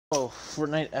Oh,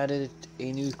 Fortnite added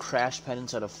a new crash pad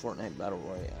inside of Fortnite Battle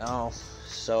Royale.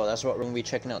 So that's what we're gonna be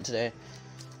checking out today.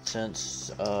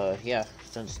 Since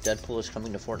since Deadpool is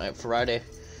coming to Fortnite Friday.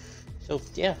 So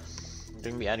yeah, we're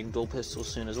gonna be adding dual pistols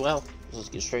soon as well. Let's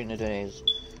get straight into today's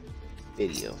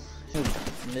video.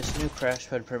 This new crash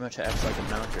pad pretty much acts like a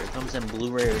mounter. It comes in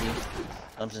blue rarity,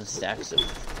 comes in stacks of,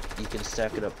 you can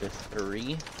stack it up to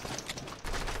 3,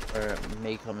 or it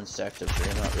may come in stacks of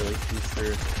 3. I'm not really too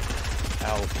sure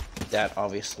how that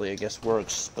obviously I guess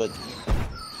works, but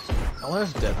I wonder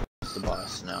if Deadpool's the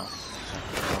boss now.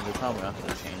 They're probably not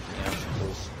gonna change the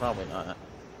answers, probably not. Am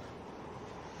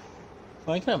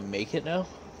I gonna make it now? I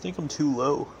think I'm too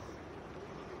low.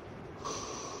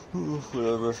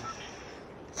 Whatever.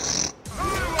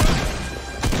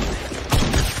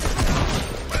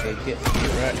 Okay, get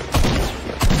right.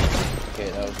 Okay,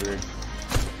 that was weird.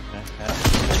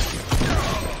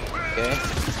 Okay.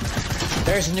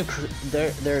 There's a new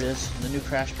there it is, the new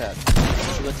crash pad.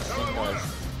 Let's see what this thing does.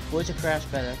 Well, it's a crash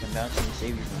pad that can bounce and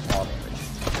save you from fall damage.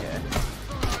 Okay.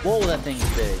 Whoa, that thing's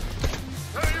big.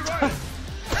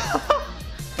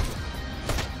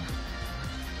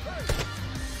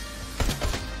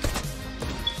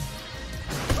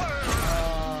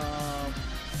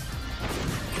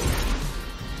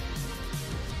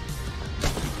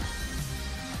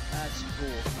 That's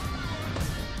cool.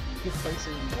 You can place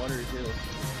it in water too.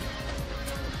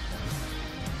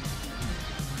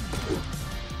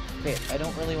 Okay, I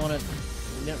don't really want to.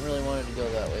 Didn't really want it to go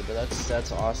that way, but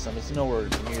that's awesome. It's nowhere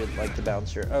near like the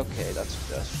bouncer. Okay, that's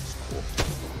just cool.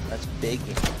 That's big.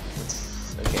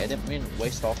 Okay, I didn't mean to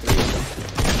waste all 3 of them,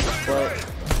 but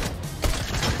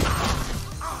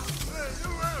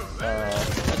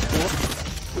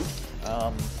that's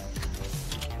cool.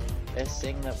 Best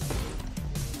thing that.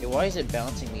 Okay, why is it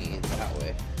bouncing me that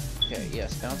way? Okay,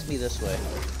 yes, bounce me this way.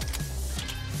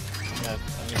 I'm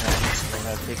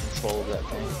gonna take control of that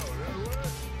thing.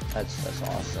 That's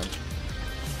awesome.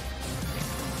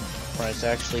 When it's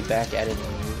actually back adding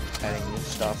new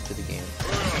stuff to the game.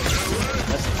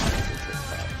 That's nice for trick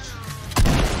packs.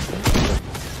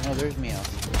 Oh, there's Meow.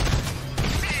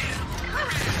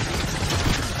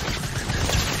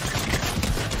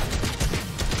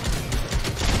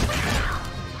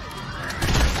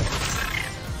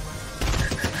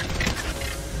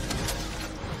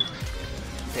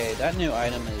 Okay, that new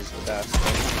item is the best. I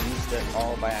used it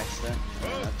all by accident.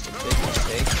 That's a big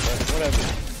mistake, but whatever.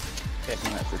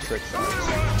 Checking that for trick shots.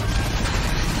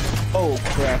 Oh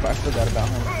crap, I forgot about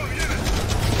him.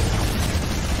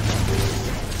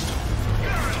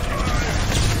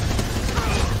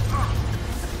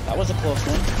 That was a close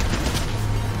one.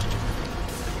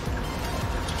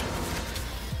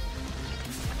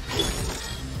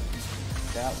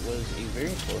 That was a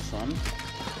very close one.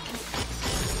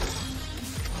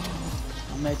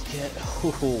 Medkit.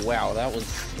 Oh wow, that was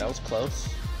close.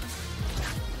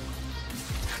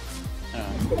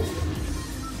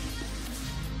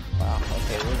 Wow.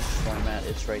 Okay, we'll just format.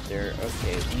 It's right there.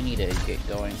 Okay, we need to get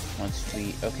going once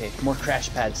we. Okay, more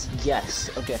crash pads. Yes.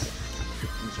 Okay.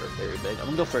 These are very big. I'm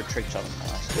gonna go for a trick shot on the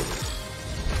last one.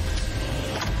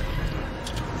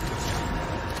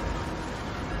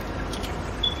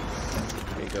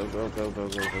 Okay, go.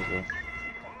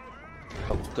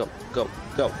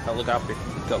 Go, helicopter,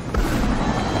 go.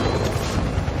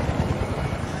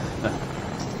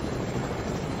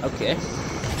 Okay.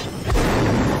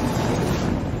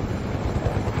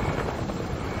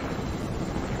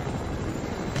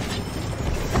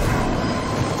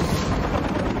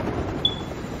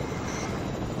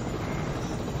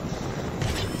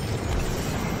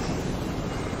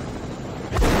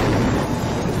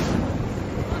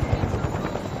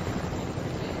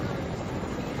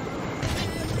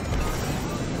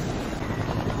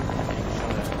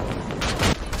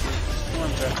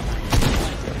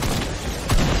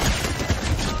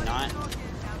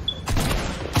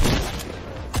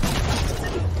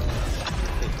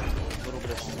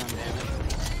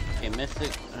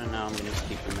 Mythic, no, I'm gonna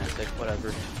keep the mythic, whatever.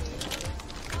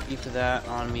 Keep that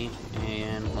on me,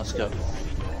 and let's go.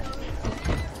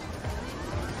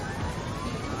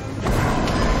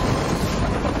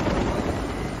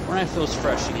 Fortnite feels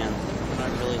fresh again. I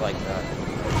really like that.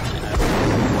 And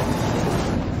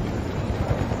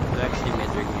I've actually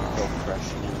made their game feel fresh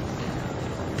again.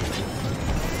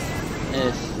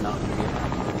 It's not gonna be a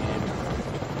fun game.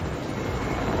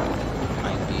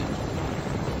 Might be.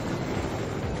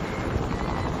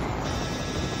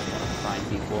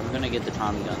 People. I'm gonna get the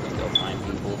Tommy gun and go find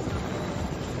people.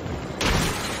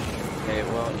 Okay,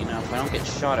 well, you know, if I don't get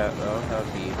shot at though, that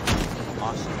would be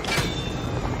awesome.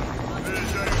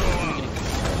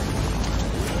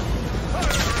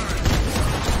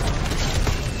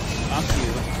 not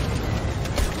you.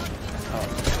 Oh,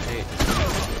 hey.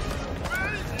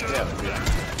 Yeah,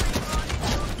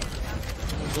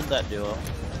 killed that duo.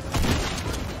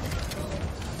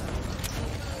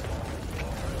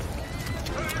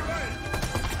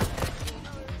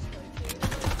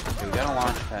 Okay, we got a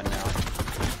launch pad now.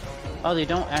 Oh, they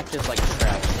don't act as like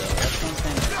traps though. That's one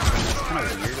thing that's kind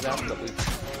of weird about them, but we've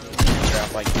seen a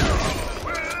trap like that.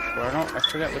 Well, I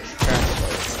forgot which trap it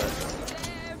was,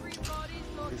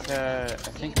 but we've had, I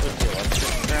think it was the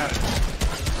electric trap.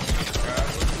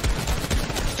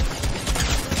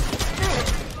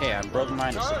 Hey, I broke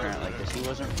Minus apparently, because he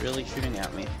wasn't really shooting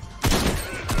at me.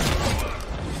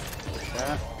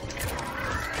 That.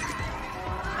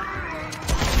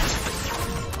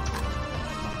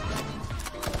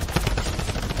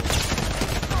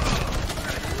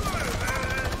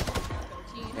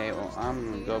 Okay, well,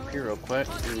 I'm gonna go up here real quick.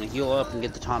 I'm gonna heal up and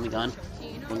get the Tommy gun.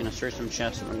 We're gonna search some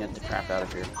chests and we're gonna get the crap out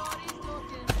of here.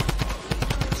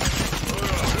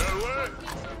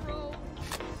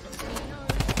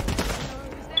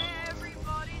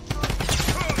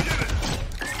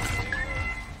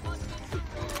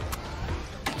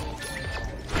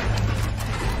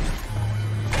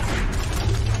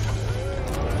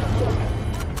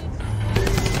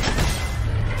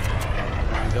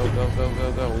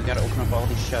 Go. We gotta open up all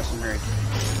these chests and hurry.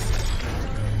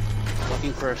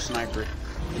 Looking for a sniper.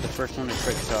 Be the first one to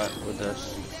trick shot with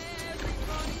this.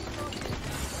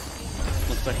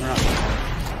 Looks like we're not.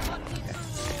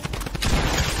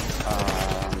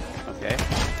 Okay.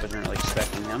 Wasn't really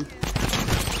expecting him.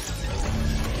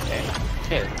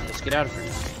 Okay, let's get out of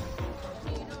here.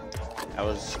 That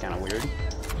was kind of weird.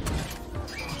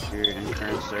 Weird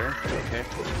incurrence there. Okay.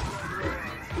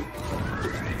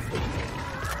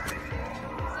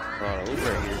 A lot of loot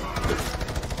right here.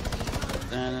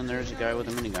 And then there's a guy with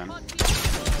a minigun.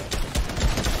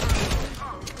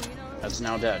 That's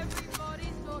now dead.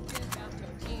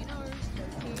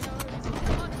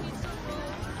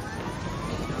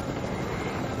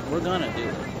 We're gonna do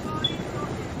it.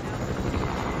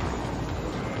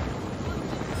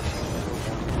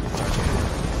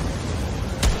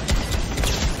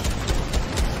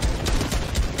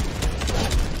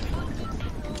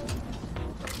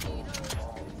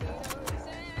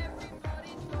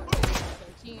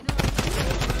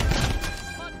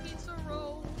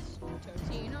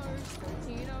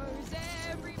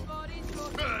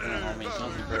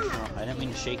 I didn't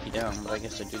mean to shake you down, but I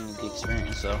guess I do need the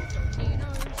experience, so.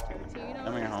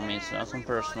 Come here, homies. Nothing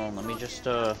personal. Let me just,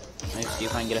 maybe see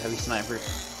if I can get a heavy sniper.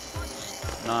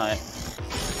 Not.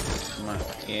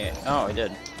 Yeah. Oh, I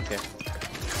did. Okay.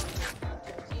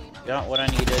 Got what I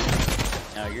needed.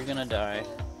 Now you're gonna die.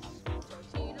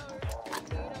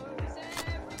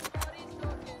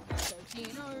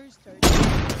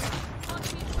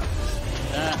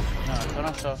 No, I thought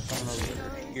I saw someone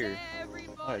over here.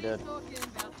 Oh, I did.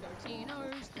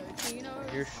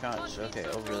 Your shots, okay,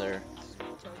 over there.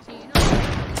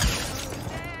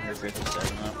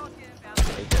 157 up.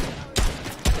 Take it.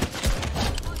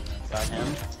 Got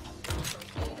him.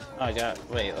 Oh, I got.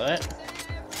 Wait, what?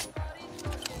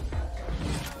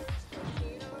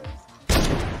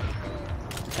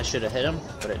 I should have hit him,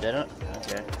 but I didn't.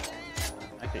 Okay.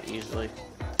 I could easily.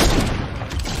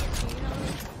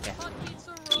 Yeah.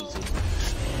 Easy.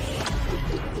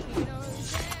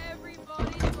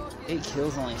 8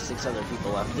 kills, only 6 other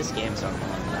people left. This game's not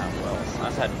going that well.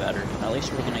 I've had better. At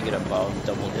least we're gonna get above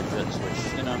double digits,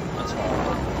 which, you know, that's all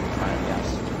I'm trying to guess.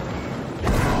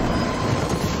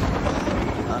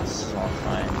 That's all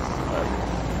fine.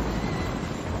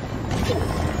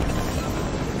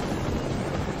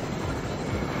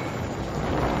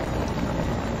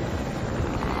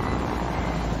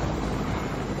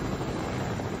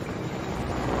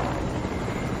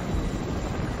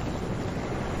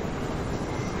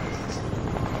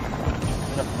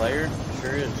 Player?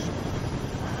 Sure is.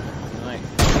 Like.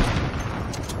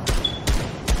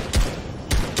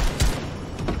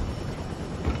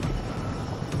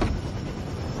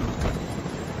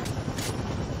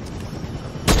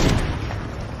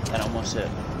 That almost hit.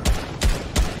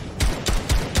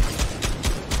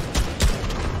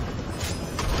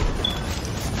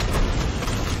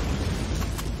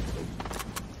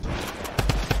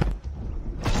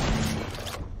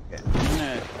 Okay,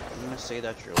 I'm gonna say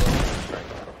that you're low.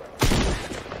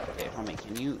 Okay, homie,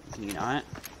 can you not?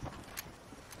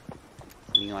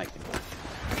 Can you like...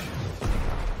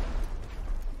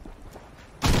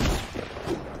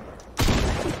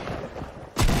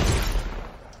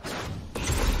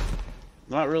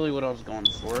 Not really what I was going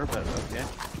for, but okay.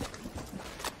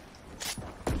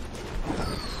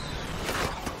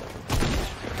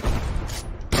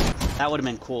 That would have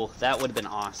been cool. That would have been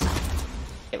awesome.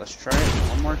 Okay, let's try it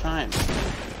one more time.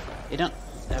 They don't...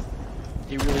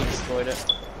 They really destroyed it.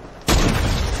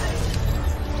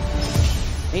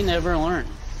 They never learn.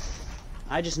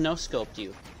 I just no-scoped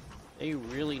you. They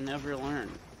really never learn.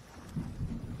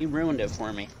 He ruined it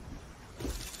for me.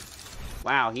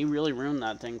 Wow, he really ruined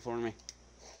that thing for me.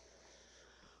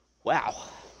 Wow.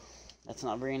 That's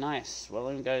not very nice. Well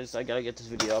then guys, I gotta get this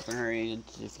video up and hurry.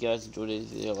 If you guys enjoyed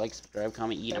it, like, subscribe,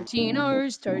 comment, eat them.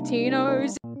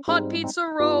 Totinos, hot pizza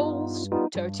rolls.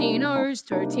 Totinos,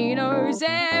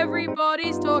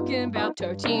 everybody's talking about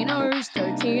Totinos,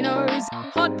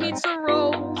 hot pizza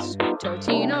rolls.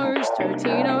 Totinos,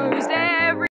 every